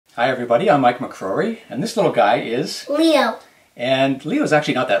Hi everybody, I'm Mike McCrory, and this little guy is Leo. And Leo's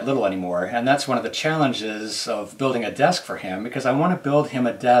actually not that little anymore, and that's one of the challenges of building a desk for him, because I want to build him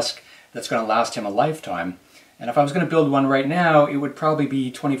a desk that's going to last him a lifetime. And if I was going to build one right now, it would probably be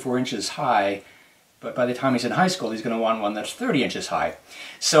 24 inches high, but by the time he's in high school, he's going to want one that's 30 inches high.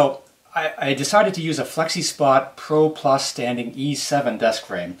 So I decided to use a FlexiSpot Pro Plus standing E7 desk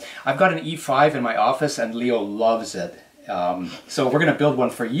frame. I've got an E5 in my office, and Leo loves it. So we're going to build one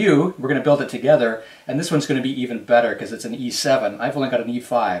for you. We're going to build it together, and this one's going to be even better because it's an E7. I've only got an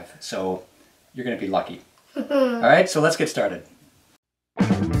E5, so you're going to be lucky. All right, so let's get started.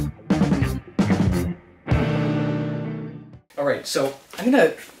 All right, so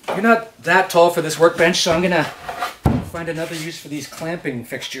you're not that tall for this workbench, so I'm going to find another use for these clamping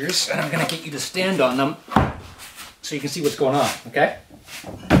fixtures, and I'm going to get you to stand on them so you can see what's going on, okay?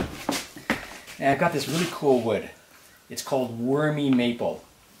 And I've got this really cool wood. It's called wormy maple.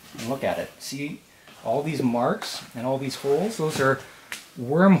 And look at it. See all these marks and all these holes? Those are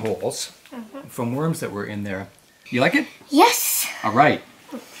wormholes from worms that were in there. You like it? Yes. All right.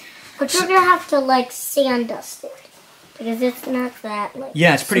 But you're going to have to like sand dust it. Because it's not that like...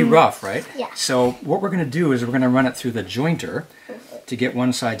 Yeah, it's pretty rough, right? Yeah. So what we're going to do is we're going to run it through the jointer to get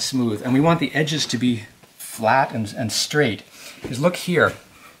one side smooth. And we want the edges to be flat and straight. Because look here.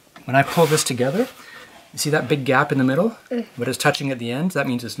 When I pull this together, you see that big gap in the middle? What is touching at the end? That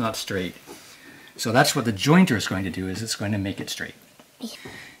means it's not straight. So that's what the jointer is going to do, is it's going to make it straight. Yeah.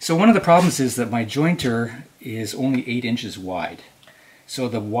 So one of the problems is that my jointer is only 8 inches wide. So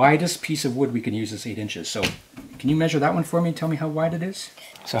the widest piece of wood we can use is 8 inches. So can you measure that one for me? Tell me how wide it is.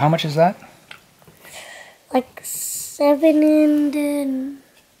 So how much is that? Like 7 and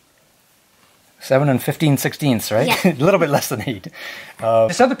 15/16, right? Yeah. A little bit less than 8.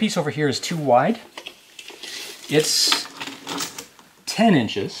 This other piece over here is too wide. It's 10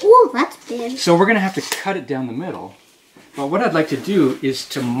 inches. Oh, that's big. So we're going to have to cut it down the middle. But what I'd like to do is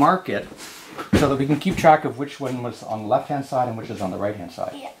to mark it so that we can keep track of which one was on the left-hand side and which is on the right-hand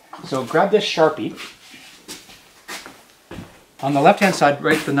side. Yeah. So grab this Sharpie. On the left-hand side,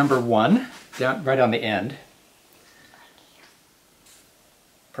 write the number 1 down right on the end.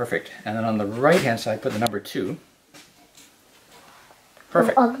 Perfect. And then on the right-hand side, put the number 2.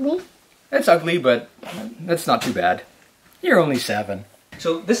 Perfect. Ugly. It's ugly, but that's not too bad. You're only 7.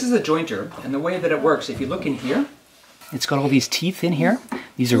 So this is a jointer, and the way that it works, if you look in here, it's got all these teeth in here.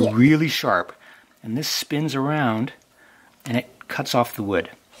 These are really sharp, and this spins around, and it cuts off the wood.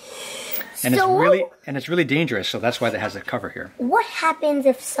 And it's really dangerous, so that's why it has a cover here. What happens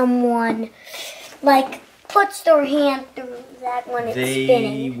if someone like puts their hand through that when it's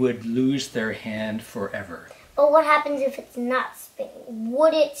spinning? They would lose their hand forever. But what happens if it's not spinning?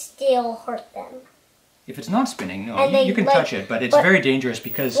 Would it still hurt them? If it's not spinning, no, you can touch it, but it's very dangerous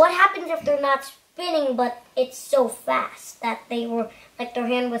because... What happens if they're not spinning, but it's so fast that they were, like their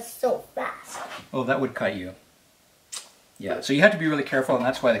hand was so fast? Oh, that would cut you. Yeah, so you have to be really careful, and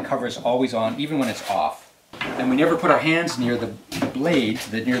that's why the cover is always on, even when it's off. And we never put our hands near the blade,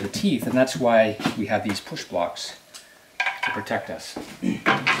 near the teeth, and that's why we have these push blocks to protect us.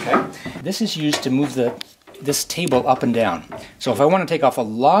 Okay? This is used to move this table up and down. So if I want to take off a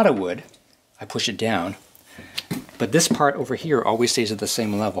lot of wood, I push it down. But this part over here always stays at the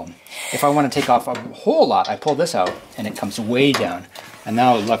same level. If I want to take off a whole lot, I pull this out and it comes way down. And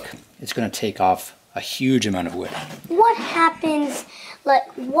now look, it's going to take off a huge amount of wood. What happens, like,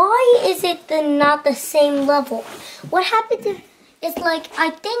 why is it not the same level? What happens if it's like, I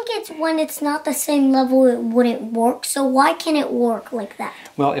think it's when it's not the same level it wouldn't work. So why can it work like that?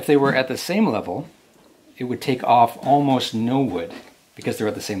 Well, if they were at the same level, it would take off almost no wood because they're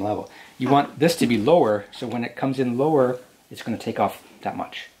at the same level. You want this to be lower, so when it comes in lower, it's going to take off that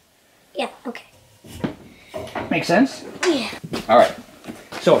much. Yeah, okay. Make sense? Yeah. All right.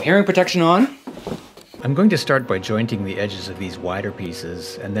 So, hearing protection on. I'm going to start by jointing the edges of these wider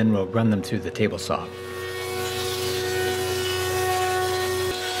pieces, and then we'll run them through the table saw.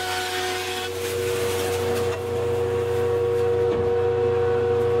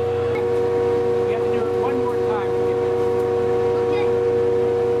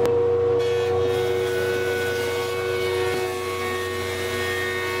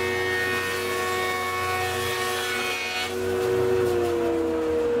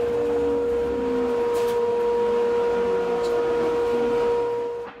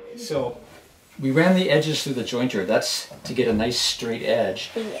 So we ran the edges through the jointer. That's to get a nice straight edge.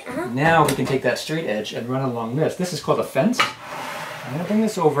 Yeah. Now we can take that straight edge and run along this. This is called a fence. I'm going to bring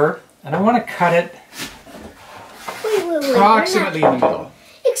this over, and I want to cut it approximately in the middle.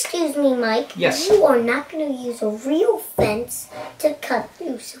 Excuse me, Mike. Yes. You are not going to use a real fence to cut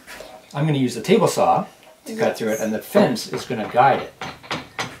through something. I'm going to use the table saw to cut through it, and the fence is going to guide it.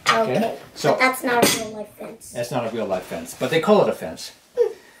 Okay. So but that's not a real life fence. That's not a real life fence, but they call it a fence.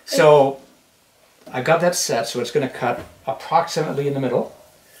 So I got that set, so it's going to cut approximately in the middle.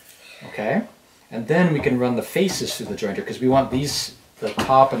 Okay. And then we can run the faces through the jointer because we want these, the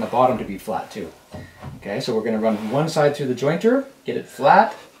top and the bottom, to be flat too. Okay, so we're going to run one side through the jointer, get it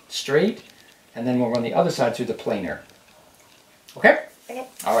flat, straight, and then we'll run the other side through the planer. Okay? Okay.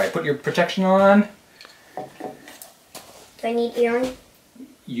 All right, put your protection on. Do I need earring?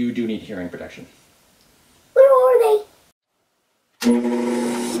 You do need hearing protection. Where are they?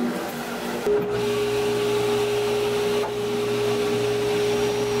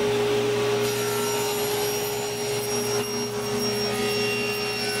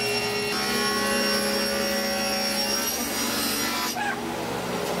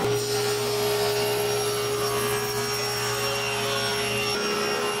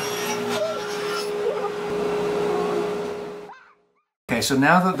 Okay, so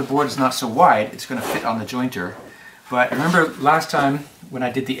now that the board is not so wide, it's going to fit on the jointer. But remember last time when I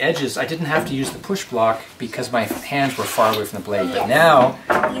did the edges, I didn't have to use the push block because my hands were far away from the blade. But now...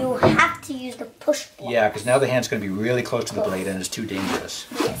 You have to use the push block. Yeah, because now the hand's going to be really close to the blade and it's too dangerous.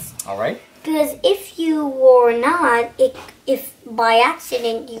 Yes. All right? Because if you were not, if by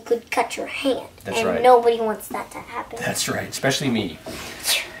accident you could cut your hand. That's and right. Nobody wants that to happen. That's right, especially me.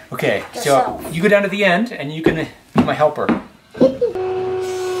 Okay, so Yourself. you go down to the end and you can be my helper.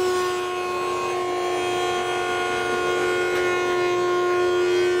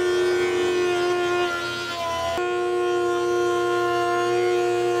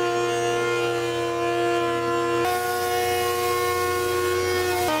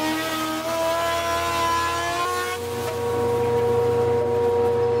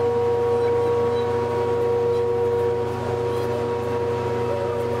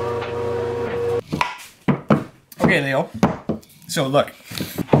 Okay, Leo. So look,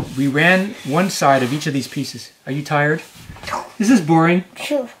 we ran one side of each of these pieces. Are you tired? This is boring.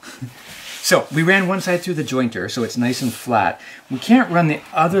 Phew. So we ran one side through the jointer so it's nice and flat. We can't run the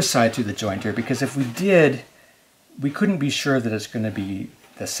other side through the jointer because if we did, we couldn't be sure that it's going to be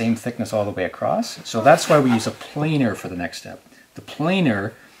the same thickness all the way across. So that's why we use a planer for the next step. The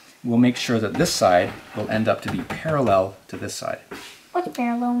planer will make sure that this side will end up to be parallel to this side. What's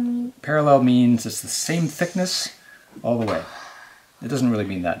parallel mean? Parallel means it's the same thickness all the way. It doesn't really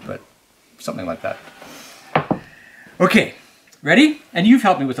mean that, but something like that. Okay, ready? And you've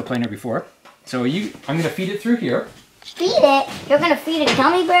helped me with the planer before. So I'm going to feed it through here. Feed it? You're going to feed it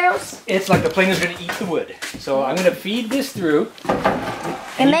gummy bears? It's like the planer's going to eat the wood. So I'm going to feed this through.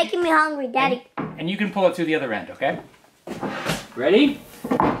 You're making me hungry, Daddy. And you can pull it through the other end, okay? Ready?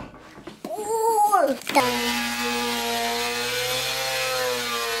 Ooh.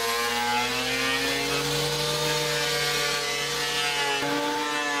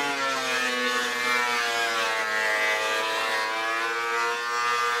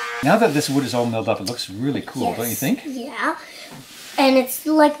 Now that this wood is all milled up, it looks really cool, Yes. don't you think? Yeah. And it's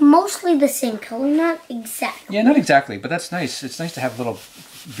like mostly the same color, not exactly. Yeah, not exactly, but that's nice. It's nice to have little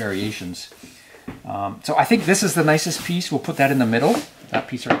variations. So I think this is the nicest piece. We'll put that in the middle, that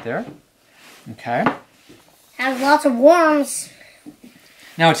piece right there. Okay. Has lots of worms.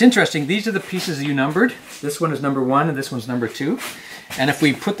 Now it's interesting, these are the pieces you numbered. This one is number 1 and this one's number 2. And if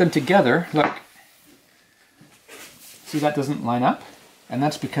we put them together, look, see that doesn't line up? And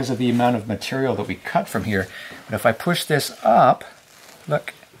that's because of the amount of material that we cut from here. But if I push this up,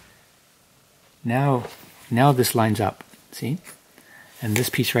 look, now this lines up, see? And this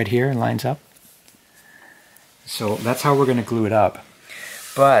piece right here lines up. So that's how we're going to glue it up.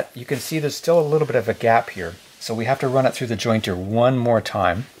 But you can see there's still a little bit of a gap here. So we have to run it through the jointer one more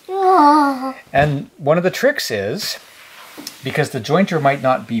time. Oh. And one of the tricks is, because the jointer might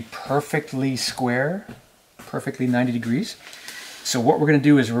not be perfectly square, perfectly 90 degrees, so what we're going to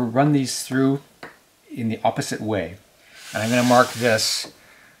do is we'll run these through in the opposite way. And I'm going to mark this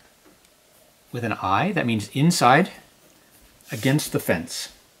with an I. That means inside against the fence.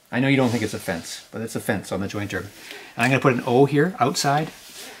 I know you don't think it's a fence, but it's a fence on the jointer. And I'm going to put an O here, outside,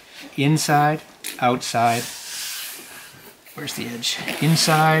 inside, outside. Where's the edge?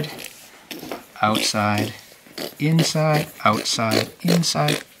 Inside, outside, inside, outside,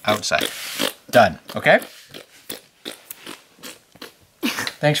 inside, outside. Done, okay?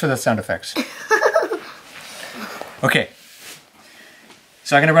 Thanks for the sound effects. Okay.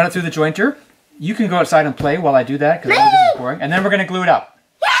 So I'm going to run it through the jointer. You can go outside and play while I do that, because I know this is boring. And then we're going to glue it up.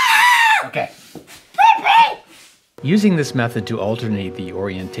 Okay. Using this method to alternate the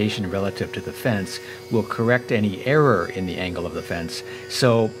orientation relative to the fence will correct any error in the angle of the fence.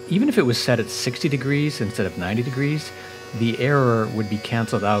 So even if it was set at 60 degrees instead of 90 degrees, the error would be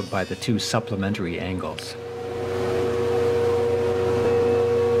canceled out by the two supplementary angles.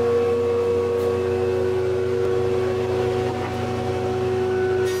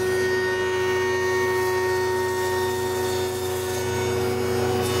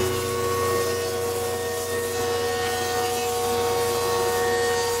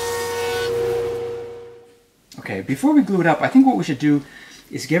 Okay, before we glue it up, I think what we should do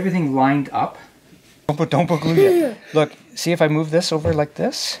is get everything lined up. Don't put glue yet. Look, see if I move this over like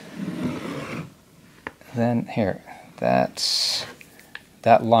this? Then here, that's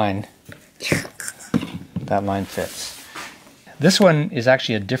that line fits. This one is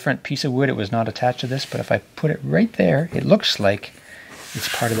actually a different piece of wood. It was not attached to this, but if I put it right there, it looks like it's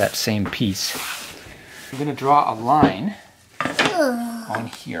part of that same piece. I'm going to draw a line on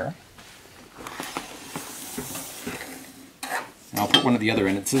here. And I'll put one at the other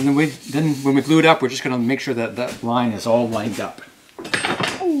end. So then when we glue it up, we're just going to make sure that that line is all lined up.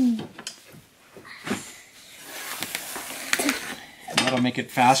 And that'll make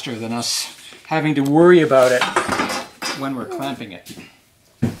it faster than us having to worry about it when we're clamping it.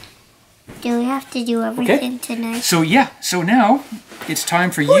 Do we have to do everything tonight? So yeah, so now it's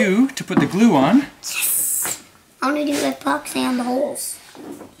time for you to put the glue on. Yes! I want to do epoxy on the holes.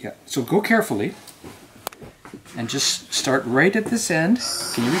 Yeah, so go carefully. And just start right at this end.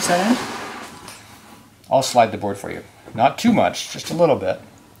 Can you reach that end? I'll slide the board for you. Not too much, just a little bit.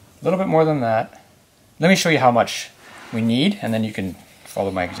 A little bit more than that. Let me show you how much we need, and then you can follow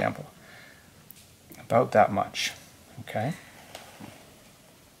my example. About that much. Okay?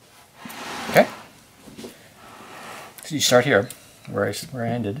 Okay? So you start here, where I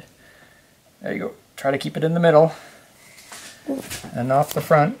ended. There you go. Try to keep it in the middle. And off the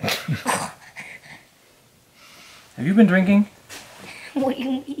front. Have you been drinking? What do you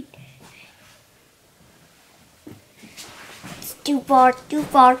mean? It's too far, too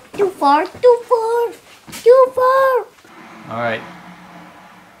far, too far, too far, too far. All right.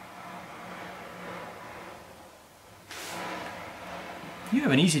 You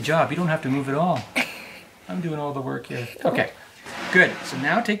have an easy job. You don't have to move at all. I'm doing all the work here. Okay, good. So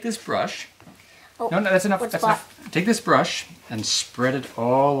now take this brush. Oh, no, that's enough. That's enough. Take this brush and spread it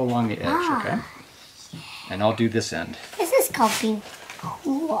all along the edge, okay? And I'll do this end. This is called being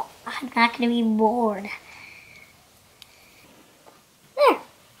cool. I'm not going to be bored. There.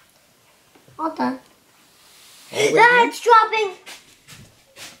 All done. Ah, it's dropping.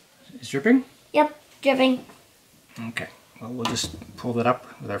 It's dripping? Yep, dripping. Okay. Well, we'll just pull that up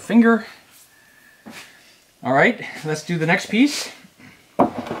with our finger. All right, let's do the next piece.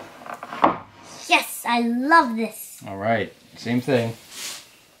 Yes, I love this. All right, same thing.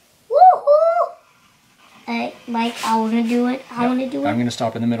 Woohoo! Hey, Mike, I want to do it. I want to do it. I'm going to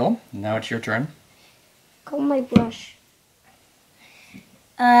stop in the middle. Now it's your turn. Comb my brush.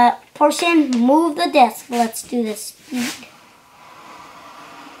 Person, move the desk. Let's do this. Speed.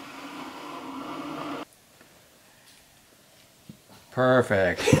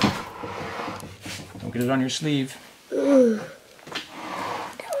 Perfect. Don't get it on your sleeve.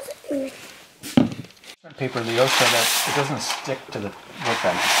 Paper, Leo, so that it doesn't stick to the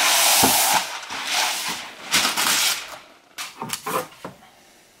workbench.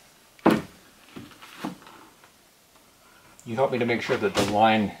 You help me to make sure that the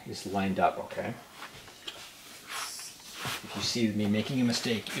line is lined up, okay? If you see me making a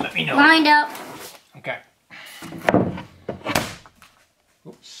mistake, you let me know. Lined up. Okay.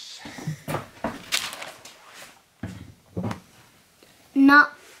 Oops.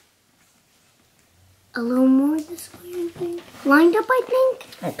 Not a little more this way, I think. Lined up, I think.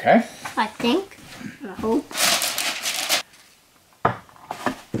 Okay. I think. I hope.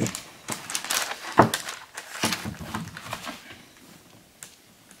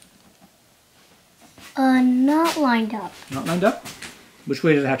 Not lined up. Not lined up? Which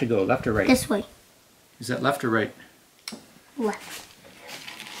way does it have to go? Left or right? This way. Is that left or right? Left.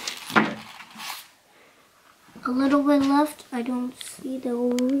 A little bit left. I don't see the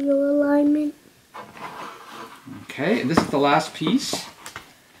real alignment. Okay, and this is the last piece.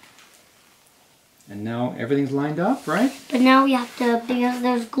 And now everything's lined up, right? But now we have to, because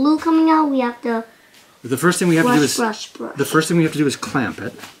there's glue coming out, we have to The first thing we have to do is brush. the first thing we have to do is clamp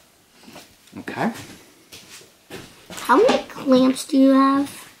it. Okay. How many clamps do you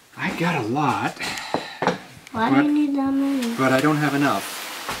have? I got a lot. Why do you need that many? But I don't have enough.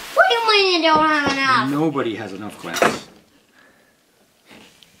 What do you mean you don't have enough? Nobody has enough clamps.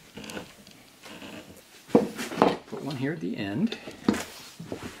 Put put one here at the end.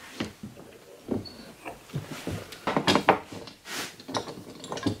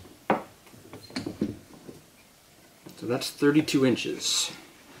 So that's 32 inches.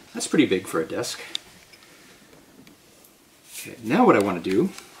 That's pretty big for a desk. Okay, now what I want to do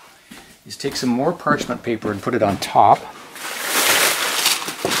is take some more parchment paper and put it on top.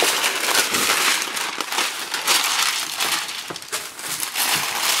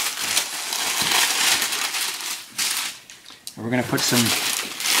 And we're going to put some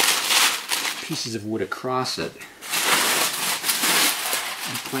pieces of wood across it and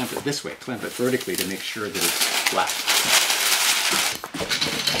clamp it this way, clamp it vertically to make sure that it's flat.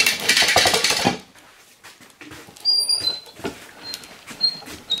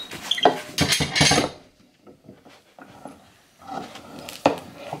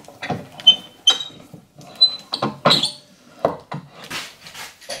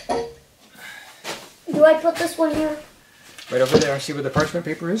 Do I put this one here? Right over there, see where the parchment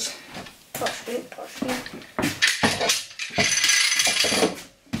paper is? Parchment.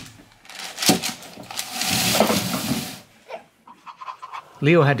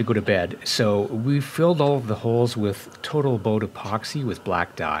 Leo had to go to bed, so we filled all of the holes with Total Boat epoxy with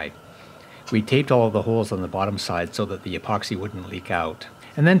black dye. We taped all of the holes on the bottom side so that the epoxy wouldn't leak out.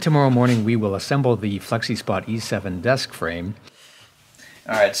 And then tomorrow morning we will assemble the FlexiSpot E7 desk frame.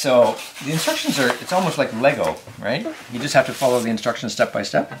 Alright, so the instructions are, it's almost like Lego, right? You just have to follow the instructions step by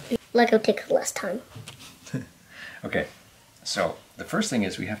step. Lego takes less time. Okay, so the first thing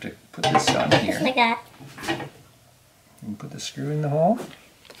is we have to put this on here. Just like that. And put the screw in the hole.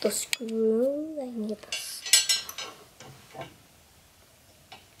 Put the screw, I need this.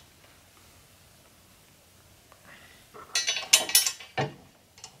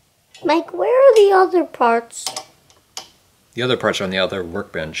 Mike, where are the other parts? The other parts are on the other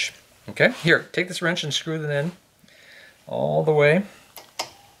workbench. Okay, here, take this wrench and screw it in all the way.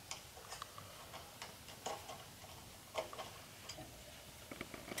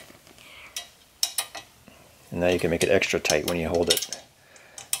 And now you can make it extra tight when you hold it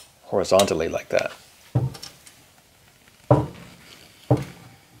horizontally like that. So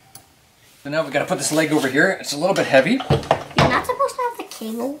now we've got to put this leg over here. It's a little bit heavy. You're not supposed to have the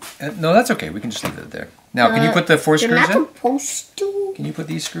cable. No, that's okay. We can just leave it there. Now, can you put the 4 screws in? You're not supposed to. Can you put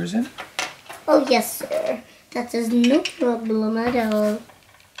these screws in? Oh, yes, sir. That is no problem at all.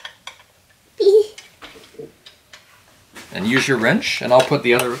 And use your wrench, and I'll put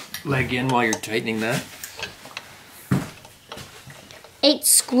the other leg in while you're tightening that. 8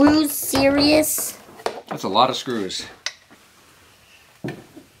 screws, serious? That's a lot of screws.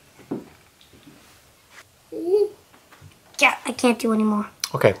 Yeah, I can't do anymore.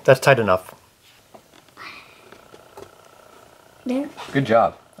 Okay, that's tight enough. There. Good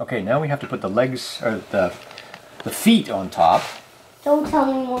job. Okay, now we have to put the legs, or the feet on top. Don't tell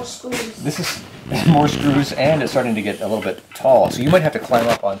me more screws. This is more screws, and it's starting to get a little bit tall, so you might have to climb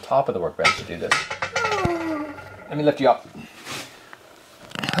up on top of the workbench to do this. Let me lift you up.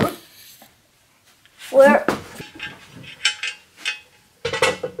 Where?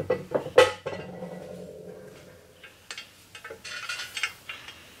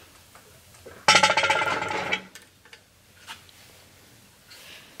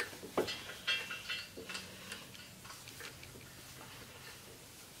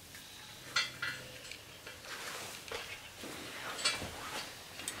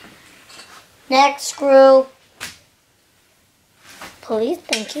 Next screw. Please,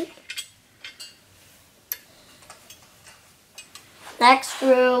 thank you. Next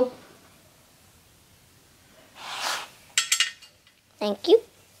screw. Thank you.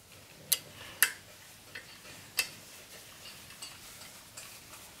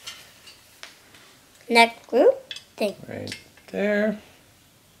 Next screw. Thank you. Right there.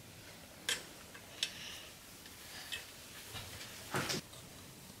 There.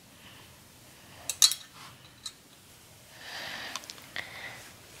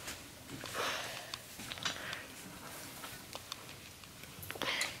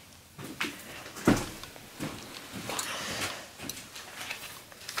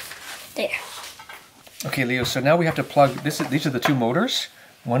 Okay, Leo, so now we have to plug, these are the 2 motors,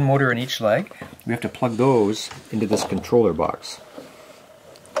 1 motor in each leg. We have to plug those into this controller box.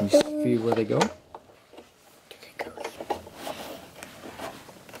 Can you see where they go?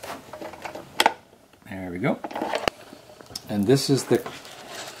 There we go. And this is the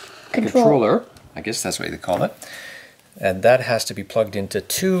controller. I guess that's what they call it. And that has to be plugged into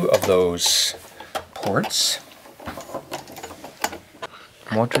 2 of those ports.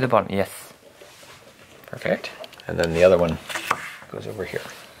 More to the bottom, yes. Perfect. And then the other one goes over here.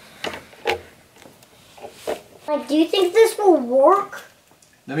 Like, do you think this will work?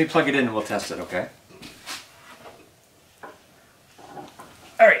 Let me plug it in and we'll test it, okay?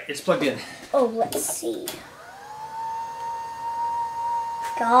 Alright, it's plugged in. Oh, let's see.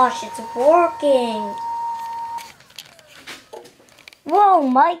 Gosh, it's working. Whoa,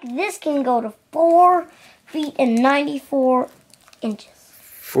 Mike, this can go to 4 feet and 94 inches.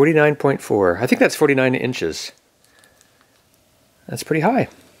 49.4. I think that's 49 inches. That's pretty high.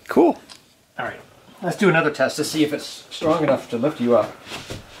 Cool. Alright, let's do another test to see if it's strong enough to lift you up.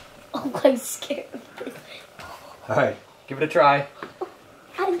 Oh, I'm scared. Alright, give it a try.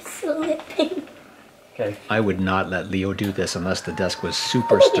 I'm slipping. Okay. I would not let Leo do this unless the desk was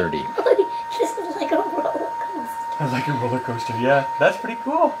super sturdy. This is like a roller coaster. Like a roller coaster, yeah. That's pretty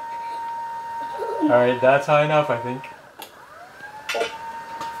cool. Alright, that's high enough, I think.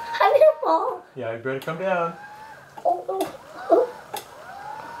 I'm gonna fall. Yeah, you better come down. Oh, oh.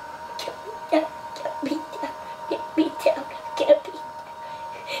 Get me down, get me down, get me down.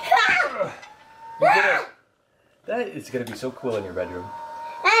 Ah! You did it. That is going to be so cool in your bedroom.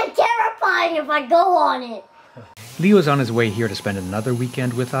 And terrifying if I go on it. Leo's on his way here to spend another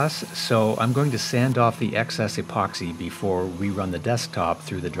weekend with us, so I'm going to sand off the excess epoxy before we run the desktop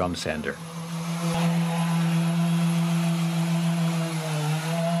through the drum sander.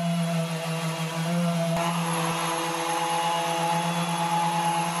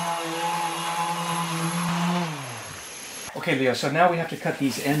 Okay, Leo, so now we have to cut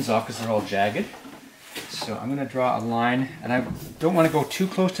these ends off because they're all jagged. So I'm going to draw a line, and I don't want to go too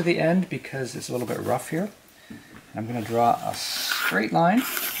close to the end because it's a little bit rough here. I'm going to draw a straight line,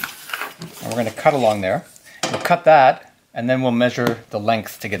 and we're going to cut along there. We'll cut that, and then we'll measure the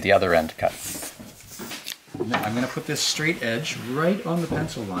length to get the other end cut. I'm going to put this straight edge right on the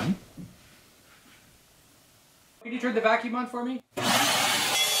pencil line. Can you turn the vacuum on for me?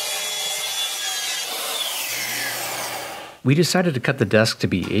 We decided to cut the desk to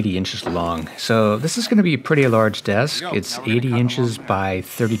be 80 inches long, so this is going to be a pretty large desk. It's 80 inches by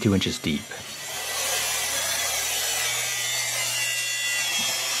 32 inches deep.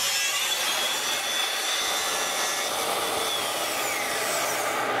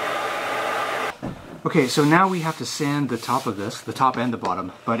 Okay, so now we have to sand the top of this, the top and the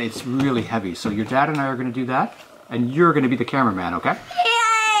bottom, but it's really heavy. So your dad and I are going to do that, and you're going to be the cameraman, okay? Yay!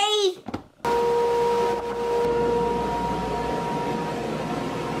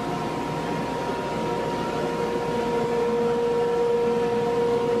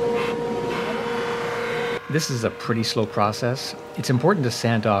 This is a pretty slow process. It's important to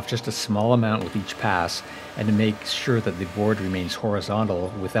sand off just a small amount with each pass and to make sure that the board remains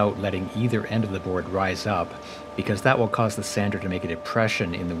horizontal without letting either end of the board rise up, because that will cause the sander to make a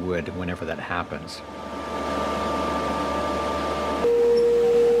depression in the wood whenever that happens.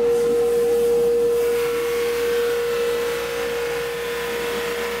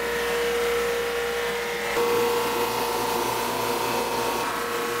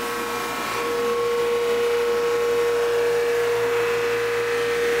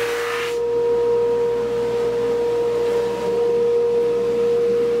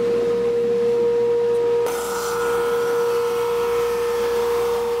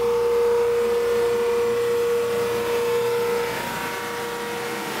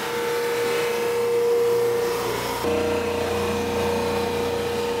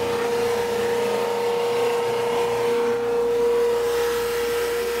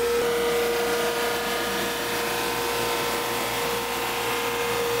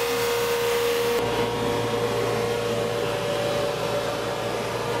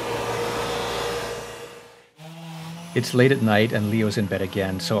 It's late at night and Leo's in bed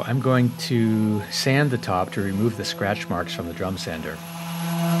again, so I'm going to sand the top to remove the scratch marks from the drum sander.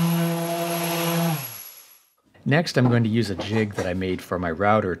 Next, I'm going to use a jig that I made for my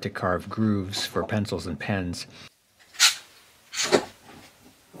router to carve grooves for pencils and pens.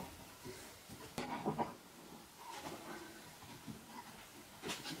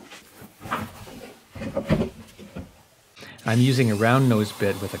 I'm using a round nose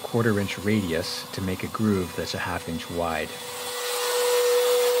bit with a 1/4 inch radius to make a groove that's a 1/2 inch wide.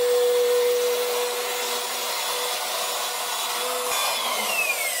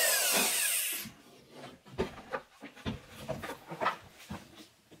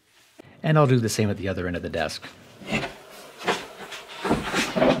 And I'll do the same at the other end of the desk.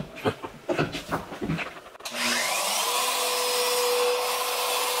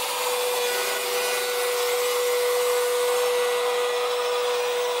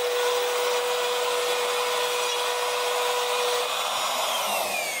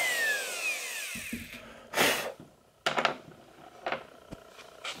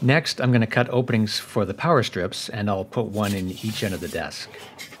 Next, I'm going to cut openings for the power strips, and I'll put one in each end of the desk.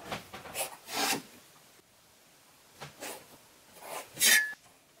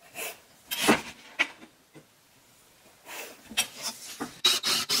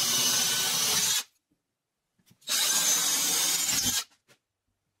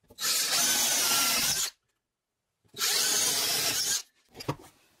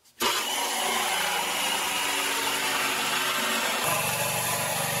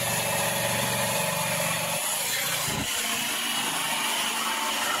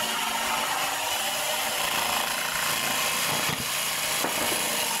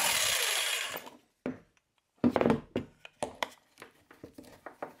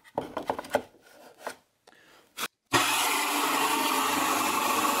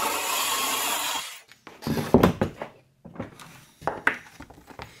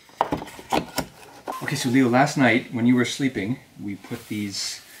 Okay, so Leo, last night when you were sleeping, we put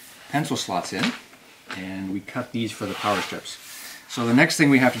these pencil slots in and we cut these for the power strips. So the next thing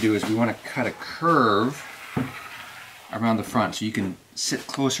we have to do is we want to cut a curve around the front so you can sit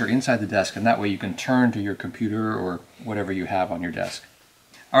closer inside the desk, and that way you can turn to your computer or whatever you have on your desk.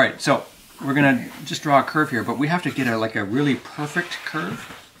 All right, so we're gonna just draw a curve here, but we have to get like a really perfect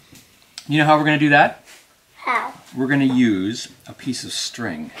curve. You know how we're gonna do that? How? We're gonna use a piece of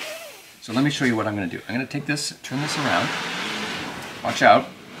string. So let me show you what I'm going to do. I'm going to take this, turn this around. Watch out.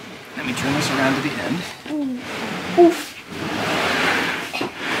 Let me turn this around to the end. Oof.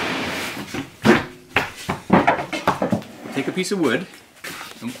 Take a piece of wood,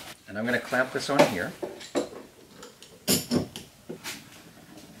 and I'm going to clamp this on here.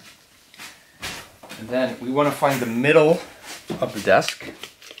 And then we want to find the middle of the desk.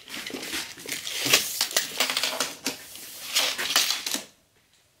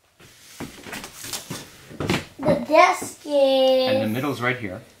 Desk is... And the middle's right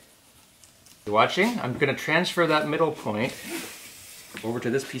here. You watching? I'm going to transfer that middle point over to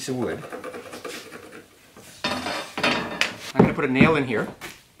this piece of wood. I'm going to put a nail in here.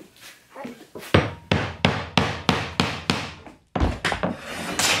 And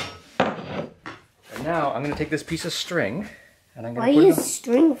now I'm going to take this piece of string and I'm going to put it on. What are you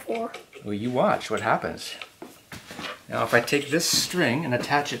string for? Well, you watch what happens. Now if I take this string and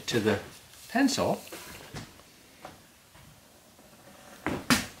attach it to the pencil,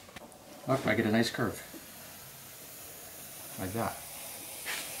 look, I get a nice curve. Like that.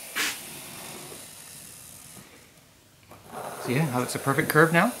 See how it's a perfect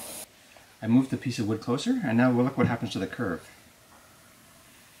curve now? I moved the piece of wood closer, and now we'll look what happens to the curve.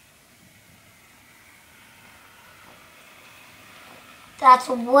 That's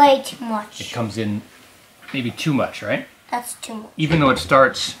way too much. It comes in maybe too much, right? That's too much. Even though it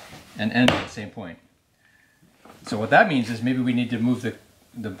starts and ends at the same point. So what that means is maybe we need to move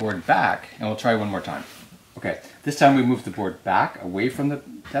the board back, and we'll try one more time. Okay, this time we move the board back away from the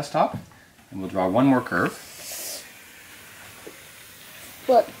desktop, and we'll draw one more curve.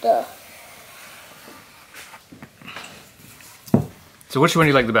 What the? So which one do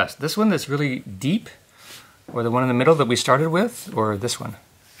you like the best? This one that's really deep, or the one in the middle that we started with, or this one?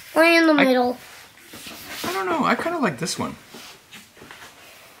 One in the middle. I don't know, I kind of like this one.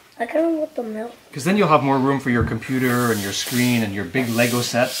 I kind of want the middle. Because then you'll have more room for your computer and your screen and your big Lego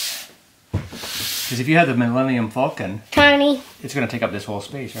sets. Because if you had the Millennium Falcon, Tiny. it's going to take up this whole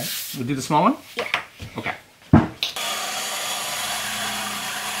space, right? We'll do the small one? Yeah. Okay.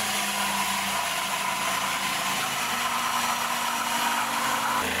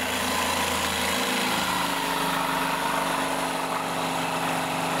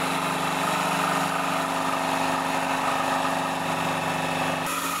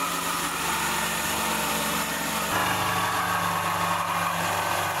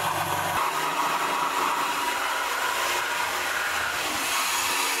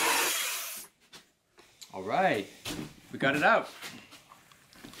 All right, we got it out.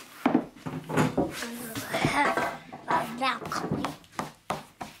 Now coming.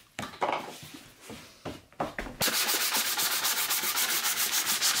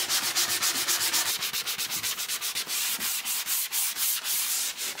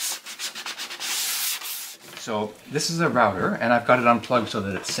 So this is a router, and I've got it unplugged so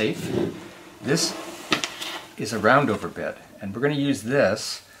that it's safe. This is a round over bit, and we're going to use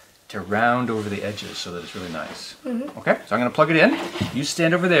this to round over the edges so that it's really nice. Okay, so I'm going to plug it in. You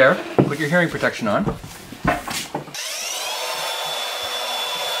stand over there, put your hearing protection on.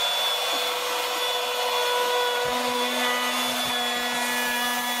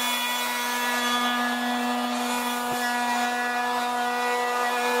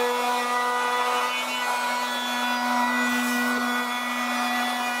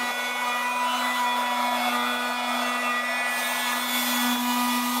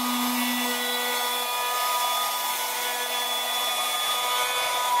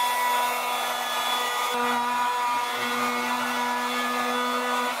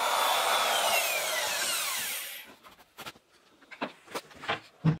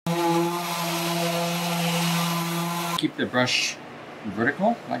 Keep the brush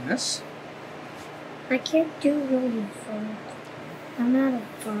vertical like this. I can't do really vertical. I'm not a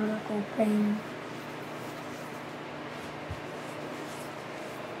vertical painter.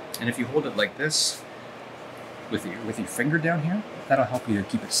 And if you hold it like this, with your finger down here, that'll help you to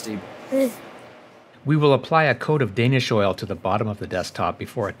keep it stable. We will apply a coat of Danish oil to the bottom of the desktop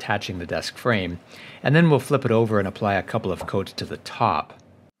before attaching the desk frame, and then we'll flip it over and apply a couple of coats to the top.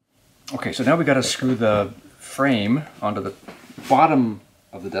 Okay, so now we got to screw the frame onto the bottom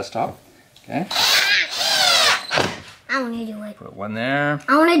of the desktop. Okay. I want to do it. Put one there.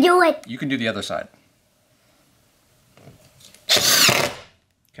 I want to do it. You can do the other side.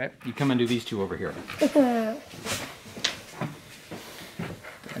 Okay, you come and do these two over here. Put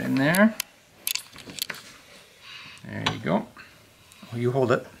it in there. There you go. You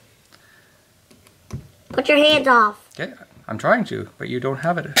hold it. Put your hands off. Okay, I'm trying to, but you don't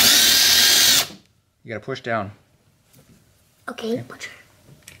have it. You gotta push down. Okay.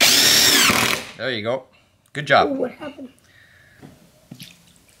 There you go. Good job. Ooh, what happened?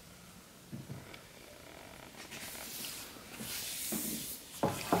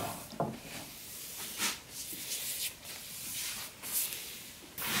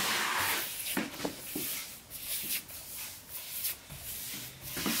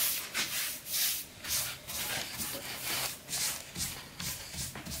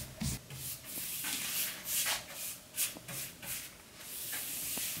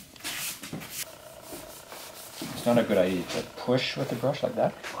 It's not a good idea to push with the brush like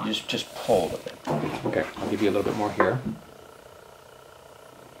that. You just pull with it. Okay, I'll give you a little bit more here.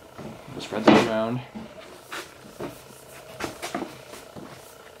 Spread that around.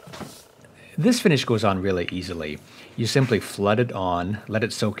 This finish goes on really easily. You simply flood it on, let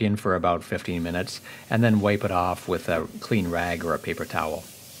it soak in for about 15 minutes, and then wipe it off with a clean rag or a paper towel.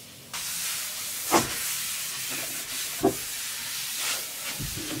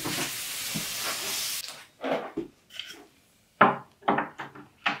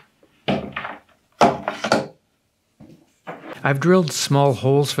 I've drilled small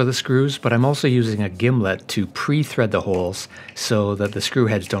holes for the screws, but I'm also using a gimlet to pre-thread the holes so that the screw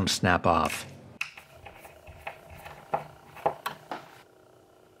heads don't snap off.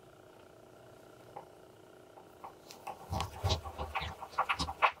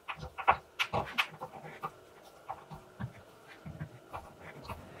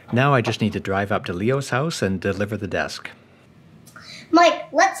 Now I just need to drive up to Leo's house and deliver the desk.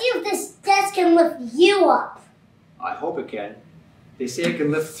 Mike, let's see if this desk can lift you up. I hope it can. They say it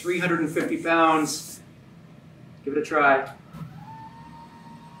can lift 350 pounds. Give it a try.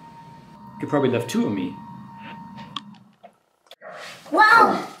 Could probably lift two of me.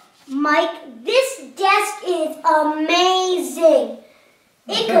 Wow, Mike, this desk is amazing.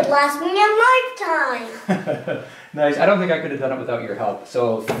 It could last me a lifetime. Nice. I don't think I could have done it without your help.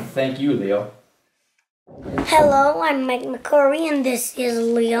 So thank you, Leo. Hello, I'm Mike McCurry, and this is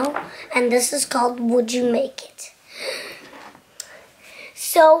Leo, and this is called Would You Make It?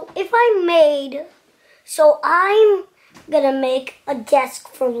 So I'm gonna make a desk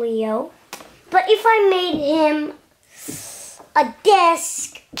for Leo, but if I made him a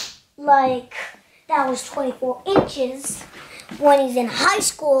desk like that was 24 inches, when he's in high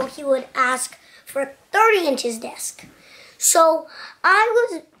school, he would ask for a 30 inches desk. So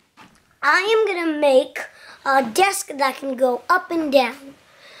I am gonna make a desk that can go up and down.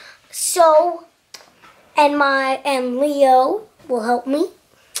 So, and Leo will help me.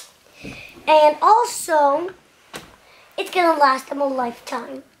 And also, it's gonna last him a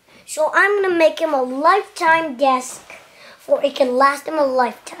lifetime. So I'm gonna make him a lifetime desk for it can last him a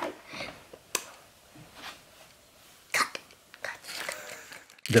lifetime.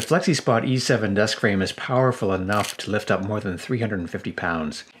 The FlexiSpot E7 desk frame is powerful enough to lift up more than 350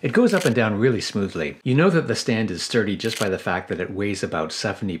 pounds. It goes up and down really smoothly. You know that the stand is sturdy just by the fact that it weighs about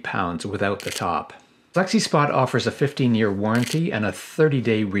 70 pounds without the top. FlexiSpot offers a 15-year warranty and a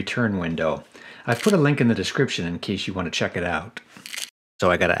 30-day return window. I've put a link in the description in case you want to check it out.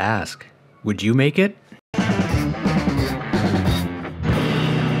 So I gotta ask, would you make it?